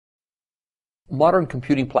Modern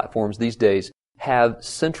computing platforms these days have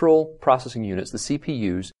central processing units, the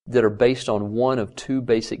CPUs, that are based on one of two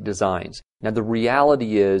basic designs. Now, the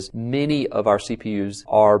reality is many of our CPUs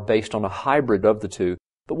are based on a hybrid of the two,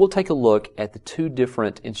 but we'll take a look at the two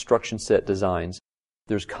different instruction set designs.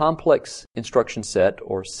 There's complex instruction set,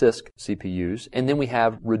 or CISC CPUs, and then we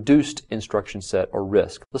have reduced instruction set, or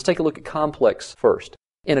RISC. Let's take a look at complex first.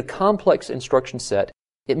 In a complex instruction set,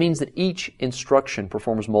 it means that each instruction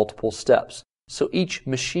performs multiple steps. So each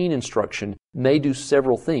machine instruction may do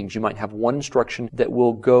several things. You might have one instruction that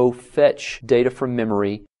will go fetch data from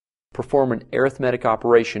memory, perform an arithmetic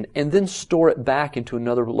operation, and then store it back into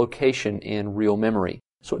another location in real memory.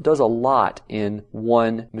 So it does a lot in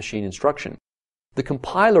one machine instruction. The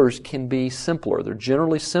compilers can be simpler. They're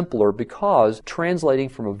generally simpler because translating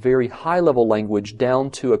from a very high-level language down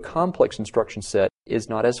to a complex instruction set is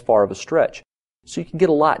not as far of a stretch. So you can get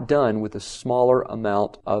a lot done with a smaller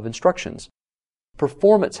amount of instructions.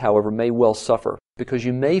 Performance, however, may well suffer because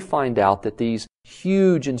you may find out that these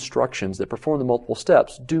huge instructions that perform the multiple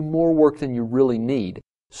steps do more work than you really need.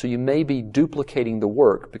 So you may be duplicating the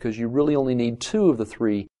work because you really only need two of the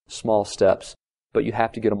three small steps, but you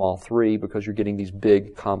have to get them all three because you're getting these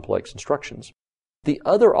big complex instructions. The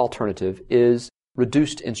other alternative is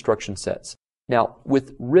reduced instruction sets. Now,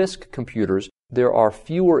 with RISC computers, there are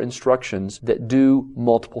fewer instructions that do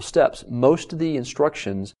multiple steps. Most of the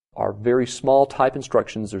instructions are very small type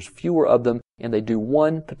instructions. There's fewer of them, and they do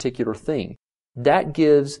one particular thing. That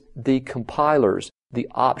gives the compilers the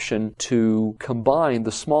option to combine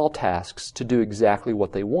the small tasks to do exactly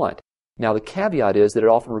what they want. Now, the caveat is that it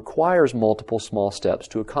often requires multiple small steps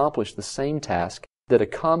to accomplish the same task that a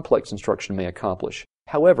complex instruction may accomplish.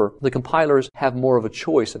 However, the compilers have more of a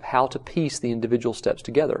choice of how to piece the individual steps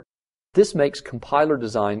together. This makes compiler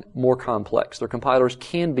design more complex. Their compilers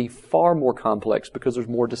can be far more complex because there's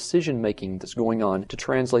more decision-making that's going on to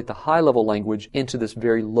translate the high-level language into this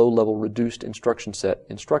very low-level reduced instruction set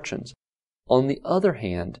instructions. On the other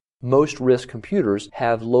hand, most RISC computers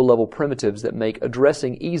have low-level primitives that make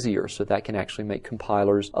addressing easier, so that can actually make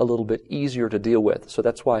compilers a little bit easier to deal with. So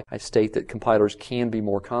that's why I state that compilers can be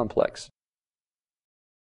more complex.